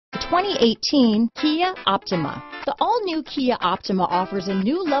2018 Kia Optima. The all-new Kia Optima offers a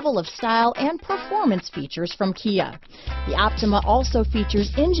new level of style and performance features from Kia. The Optima also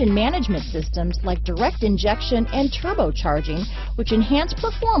features engine management systems like direct injection and turbocharging, which enhance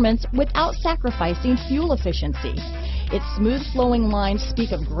performance without sacrificing fuel efficiency. Its smooth-flowing lines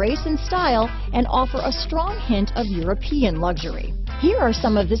speak of grace and style and offer a strong hint of European luxury. Here are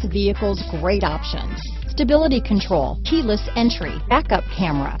some of this vehicle's great options: stability control, keyless entry, backup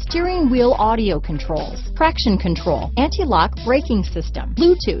camera, steering wheel audio controls, traction control, anti-lock braking system,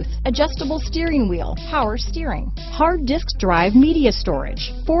 Bluetooth, adjustable steering wheel, power steering, hard disk drive media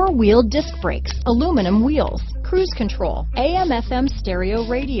storage, four-wheel disc brakes, aluminum wheels, cruise control, AM/FM stereo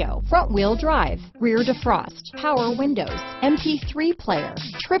radio, front-wheel drive, rear defrost, power windows, MP3 player,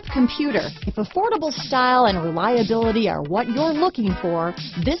 trip computer. If affordable style and reliability are what you're looking for,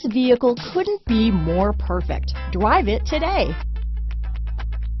 this vehicle couldn't be more perfect. Drive it today.